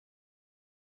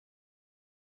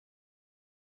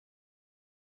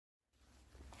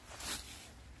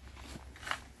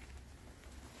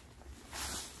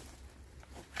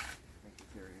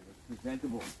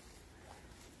presentable.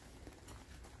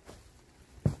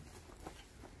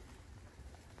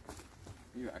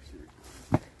 You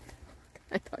actually.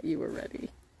 I thought you were ready.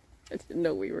 I didn't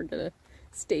know we were gonna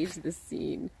stage the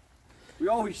scene. We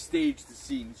always stage the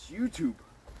scenes. YouTube.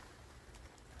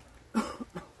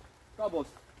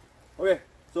 Compost. Okay,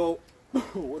 so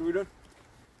what are we doing?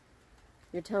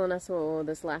 You're telling us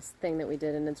this last thing that we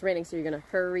did, and it's raining, so you're gonna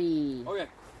hurry. Okay,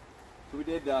 so we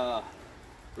did. What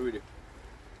did we do?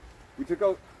 We took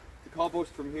out the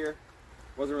compost from here.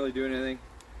 Wasn't really doing anything,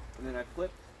 and then I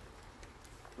flipped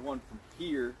the one from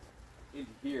here into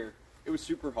here. It was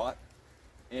super hot,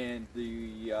 and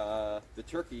the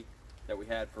turkey that we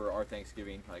had for our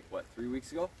Thanksgiving, like what, 3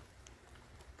 weeks ago,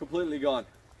 completely gone,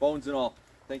 bones and all.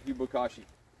 Thank you, bokashi.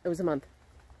 It was a month.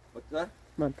 What's that?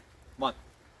 Month. Month.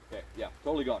 Okay, yeah,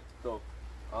 totally gone. So,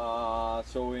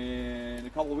 so in a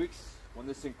couple of weeks, when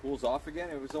this thing cools off again,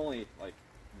 it was only like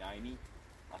 90,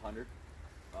 100.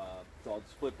 So I'll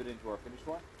just flip it into our finished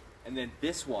one, and then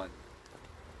this one,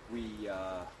 we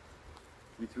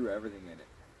threw everything in it.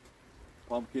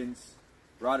 Pumpkins,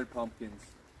 rotted pumpkins,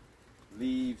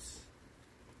 leaves,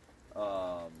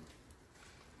 what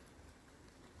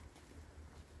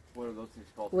are those things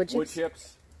called? Wood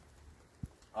chips,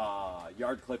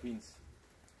 yard clippings,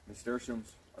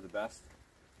 nasturtiums are the best,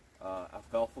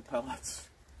 alfalfa pellets,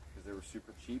 because they were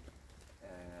super cheap,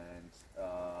 and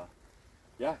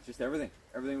yeah, just everything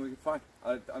we could find.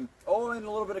 Oh, and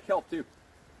a little bit of kelp too.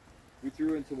 We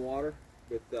threw in some water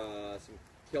with some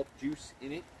kelp juice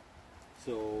in it.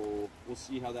 So we'll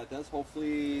see how that does.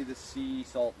 Hopefully the sea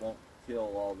salt won't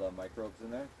kill all the microbes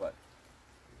in there, but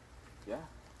yeah,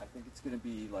 I think it's gonna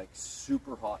be like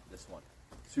super hot, this one.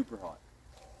 Super hot.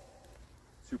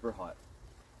 Super hot.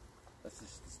 That's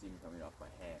just the steam coming off my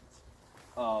hands.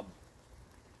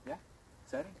 Yeah,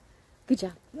 exciting. Good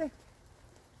job. Yeah.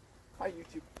 Hi,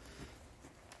 YouTube.